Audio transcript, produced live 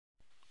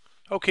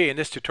Okay, in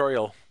this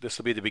tutorial, this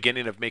will be the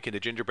beginning of making the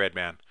gingerbread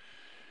man.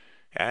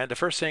 And the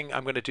first thing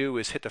I'm going to do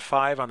is hit the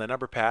 5 on the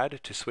number pad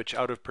to switch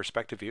out of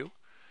perspective view.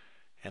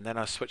 And then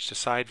I'll switch to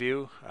side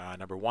view,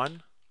 number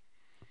 1.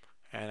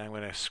 And I'm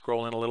going to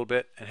scroll in a little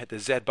bit and hit the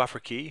Z buffer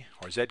key,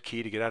 or Z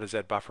key to get out of Z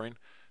buffering,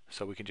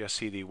 so we can just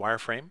see the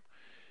wireframe.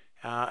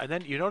 And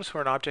then you notice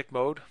we're in object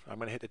mode. I'm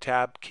going to hit the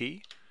tab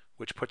key,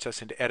 which puts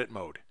us into edit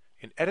mode.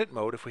 In edit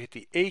mode, if we hit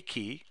the A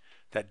key,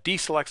 that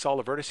deselects all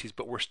the vertices,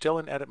 but we're still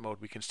in edit mode.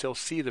 We can still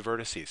see the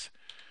vertices.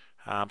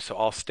 So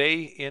I'll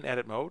stay in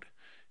edit mode,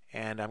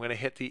 and I'm going to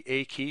hit the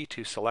A key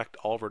to select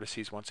all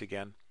vertices once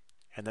again,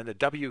 and then the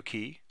W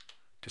key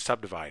to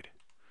subdivide.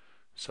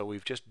 So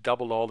we've just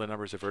doubled all the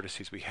numbers of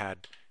vertices we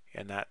had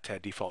in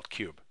that default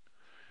cube.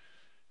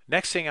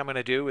 Next thing I'm going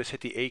to do is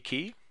hit the A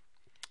key,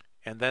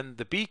 and then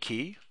the B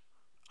key.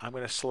 I'm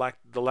going to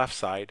select the left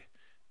side,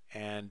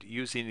 and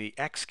using the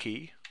X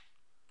key,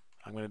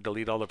 I'm going to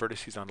delete all the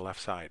vertices on the left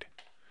side.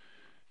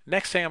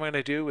 Next thing I'm going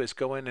to do is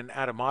go in and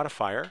add a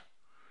modifier.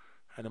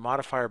 And the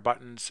modifier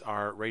buttons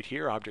are right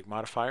here, object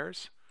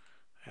modifiers.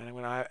 And I'm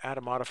going to add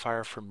a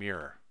modifier for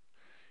mirror.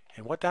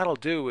 And what that'll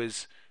do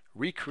is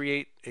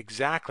recreate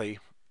exactly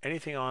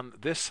anything on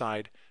this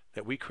side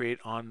that we create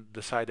on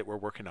the side that we're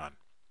working on.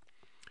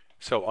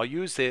 So I'll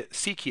use the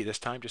C key this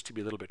time just to be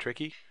a little bit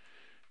tricky.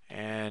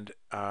 And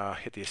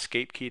hit the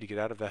escape key to get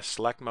out of the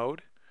select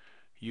mode.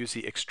 Use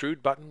the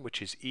extrude button,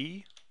 which is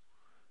E,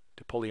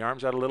 to pull the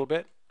arms out a little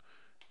bit.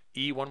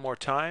 E one more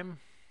time,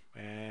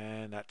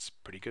 and that's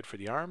pretty good for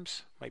the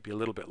arms. Might be a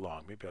little bit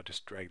long. Maybe I'll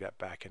just drag that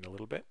back in a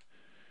little bit.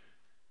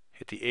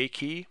 Hit the A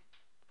key,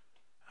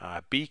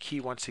 B key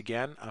once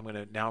again. I'm going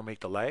to now make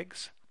the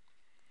legs.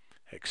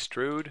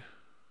 Extrude,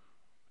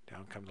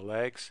 down come the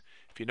legs.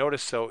 If you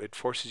notice, so it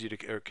forces you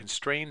to, or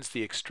constrains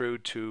the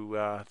extrude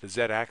to the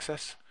Z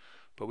axis,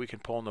 but we can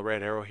pull in the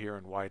red arrow here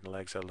and widen the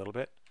legs out a little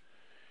bit.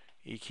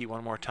 E key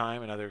one more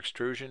time, another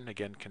extrusion,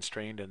 again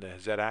constrained in the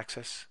Z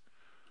axis.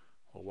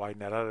 We'll widen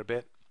that out a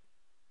bit.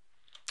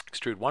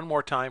 Extrude one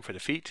more time for the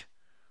feet.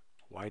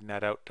 Widen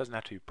that out. Doesn't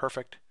have to be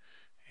perfect.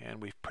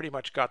 And we've pretty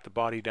much got the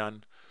body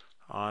done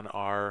on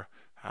our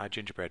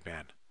gingerbread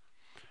man.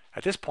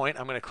 At this point,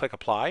 I'm going to click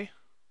Apply.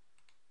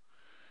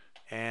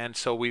 And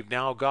so we've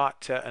now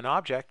got an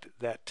object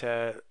that,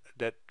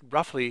 that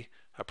roughly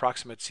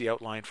approximates the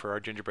outline for our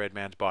gingerbread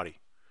man's body.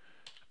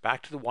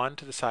 Back to the 1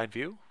 to the side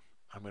view.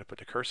 I'm going to put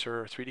the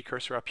cursor, 3D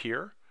cursor up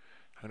here.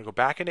 I'm going to go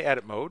back into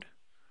edit mode.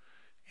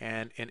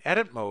 And in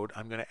edit mode,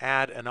 I'm going to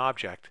add an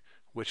object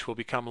which will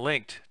become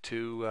linked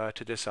to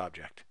this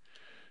object.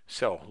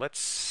 So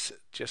let's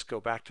just go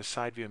back to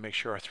side view and make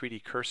sure our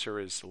 3D cursor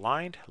is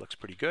aligned. It looks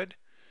pretty good.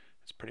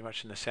 It's pretty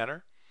much in the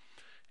center.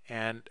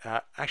 And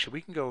actually,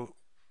 we can go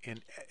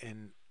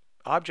in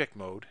object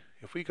mode.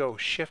 If we go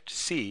Shift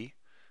C,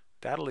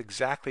 that'll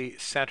exactly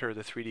center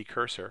the 3D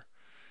cursor.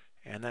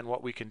 And then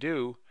what we can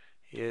do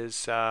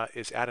is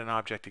add an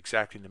object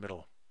exactly in the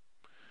middle.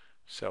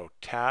 So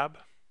Tab,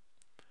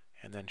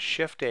 and then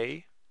Shift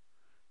A,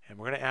 and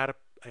we're going to add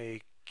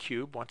a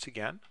cube once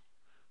again.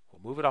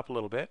 We'll move it up a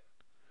little bit,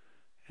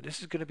 and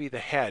this is going to be the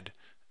head,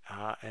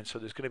 and so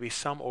there's going to be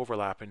some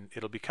overlap, and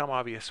it'll become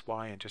obvious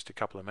why in just a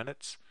couple of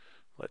minutes.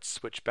 Let's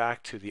switch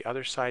back to the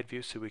other side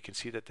view so we can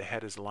see that the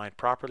head is aligned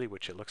properly,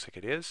 which it looks like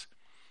it is.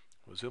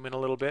 We'll zoom in a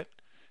little bit.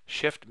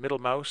 Shift middle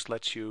mouse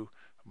lets you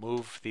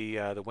move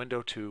the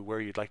window to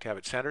where you'd like to have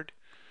it centered,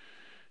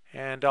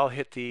 and I'll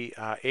hit the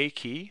A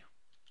key.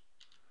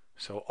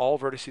 So all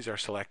vertices are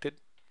selected,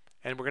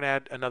 and we're going to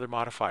add another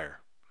modifier.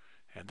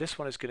 And this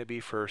one is going to be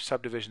for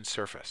subdivision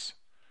surface.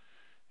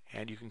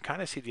 And you can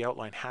kind of see the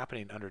outline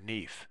happening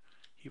underneath.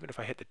 Even if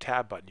I hit the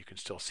tab button, you can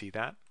still see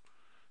that.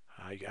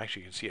 You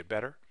actually can see it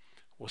better.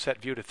 We'll set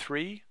view to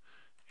 3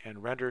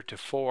 and render to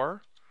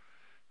 4.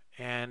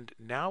 And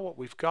now what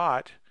we've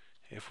got,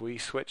 if we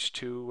switch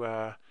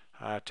to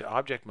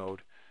object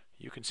mode,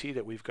 you can see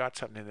that we've got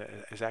something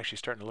that is actually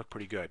starting to look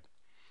pretty good.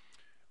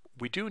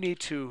 We do need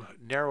to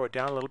narrow it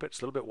down a little bit. It's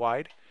a little bit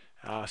wide.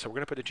 So we're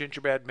going to put the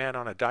gingerbread man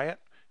on a diet,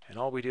 and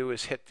all we do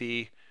is hit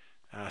the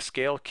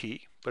scale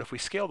key. But if we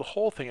scale the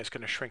whole thing, it's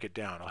going to shrink it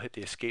down. I'll hit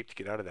the escape to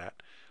get out of that.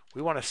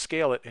 We want to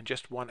scale it in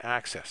just one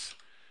axis.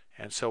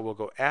 And so we'll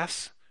go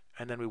S,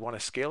 and then we want to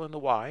scale in the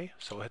Y.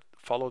 So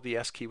follow the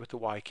S key with the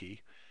Y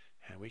key,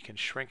 and we can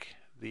shrink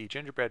the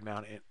gingerbread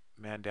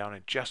man down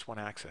in just one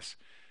axis.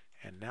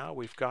 And now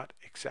we've got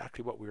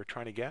exactly what we were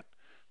trying to get,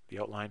 the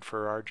outline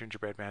for our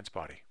gingerbread man's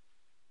body.